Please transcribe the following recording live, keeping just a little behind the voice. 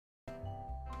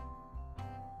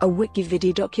a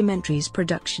WikiVidi documentaries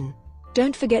production.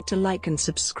 Don't forget to like and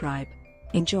subscribe.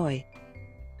 Enjoy.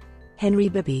 Henry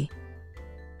Bibby.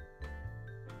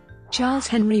 Charles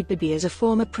Henry Bibby is a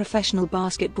former professional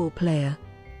basketball player.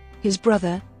 His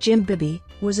brother, Jim Bibby,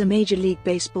 was a Major League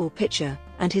Baseball pitcher,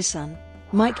 and his son,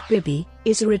 Mike Bibby,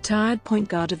 is a retired point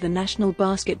guard of the National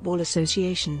Basketball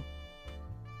Association.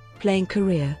 Playing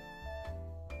career.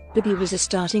 Bibby was a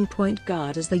starting point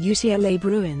guard as the UCLA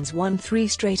Bruins won 3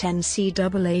 straight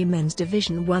NCAA Men's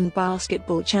Division I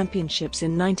basketball championships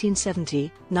in 1970,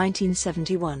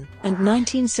 1971, and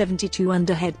 1972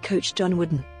 under head coach John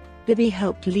Wooden. Bibby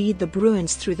helped lead the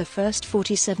Bruins through the first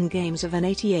 47 games of an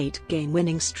 88-game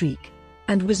winning streak,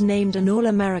 and was named an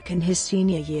All-American his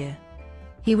senior year.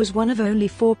 He was one of only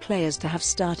 4 players to have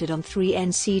started on 3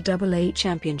 NCAA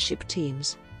championship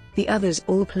teams. The others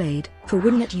all played for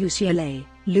Wooden at UCLA,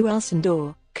 Lou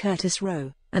Alcindor, Curtis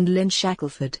Rowe, and Lynn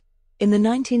Shackelford. In the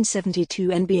 1972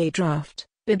 NBA draft,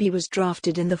 Bibby was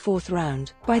drafted in the 4th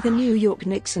round by the New York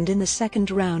Knicks and in the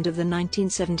 2nd round of the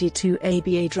 1972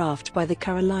 ABA draft by the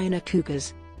Carolina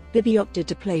Cougars. Bibby opted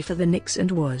to play for the Knicks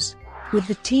and was with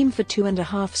the team for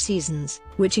 2.5 seasons,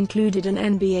 which included an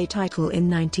NBA title in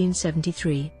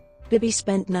 1973. Bibby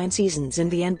spent 9 seasons in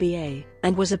the NBA,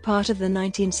 and was a part of the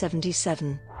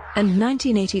 1977 and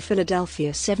 1980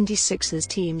 Philadelphia 76ers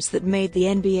teams that made the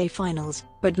NBA Finals,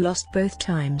 but lost both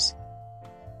times.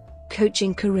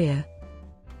 Coaching career.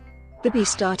 Bibby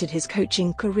started his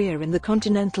coaching career in the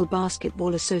Continental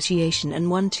Basketball Association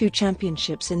and won 2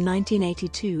 championships in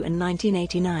 1982 and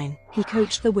 1989. He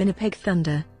coached the Winnipeg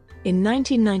Thunder. In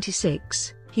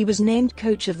 1996, he was named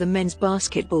coach of the men's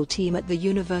basketball team at the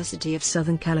University of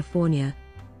Southern California,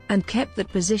 and kept that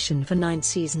position for 9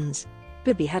 seasons.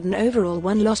 Bibby had an overall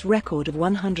win-loss record of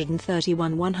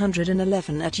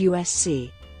 131-111 at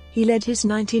USC. He led his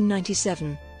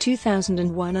 1997,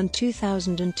 2001 and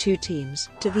 2002 teams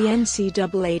to the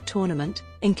NCAA tournament,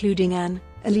 including an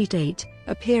Elite Eight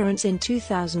appearance in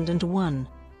 2001.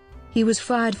 He was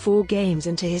fired 4 games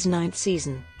into his 9th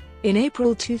season. In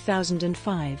April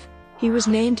 2005, he was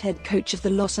named head coach of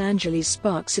the Los Angeles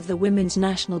Sparks of the Women's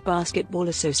National Basketball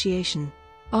Association.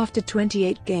 After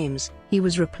 28 games, he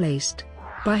was replaced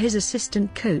by his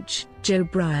assistant coach, Joe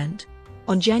Bryant.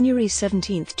 On January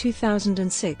 17,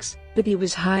 2006, Bibby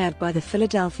was hired by the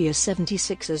Philadelphia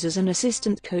 76ers as an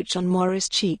assistant coach on Morris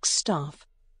Cheek's staff,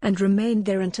 and remained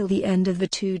there until the end of the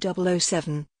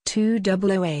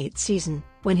 2007-2008 season,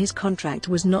 when his contract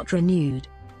was not renewed.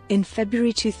 In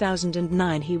February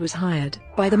 2009 he was hired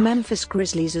by the Memphis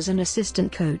Grizzlies as an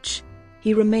assistant coach.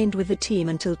 He remained with the team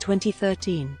until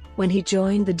 2013, when he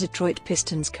joined the Detroit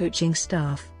Pistons coaching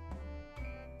staff.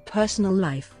 Personal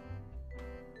life.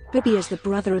 Bibby is the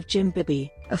brother of Jim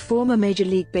Bibby, a former Major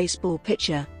League Baseball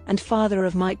pitcher, and father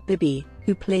of Mike Bibby,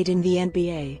 who played in the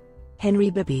NBA. Henry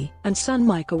Bibby and son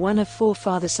Mike are one of 4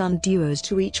 father-son duos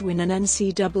to each win an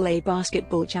NCAA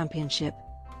basketball championship.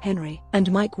 Henry and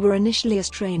Mike were initially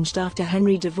estranged after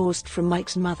Henry divorced from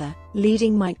Mike's mother,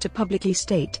 leading Mike to publicly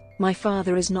state, "My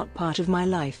father is not part of my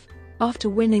life," after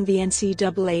winning the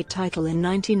NCAA title in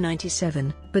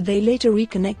 1997, but they later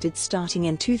reconnected starting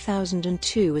in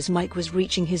 2002 as Mike was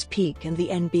reaching his peak in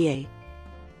the NBA.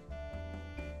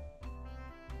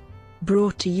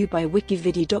 Brought to you by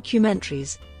WikiVidi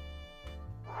Documentaries.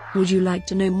 Would you like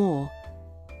to know more?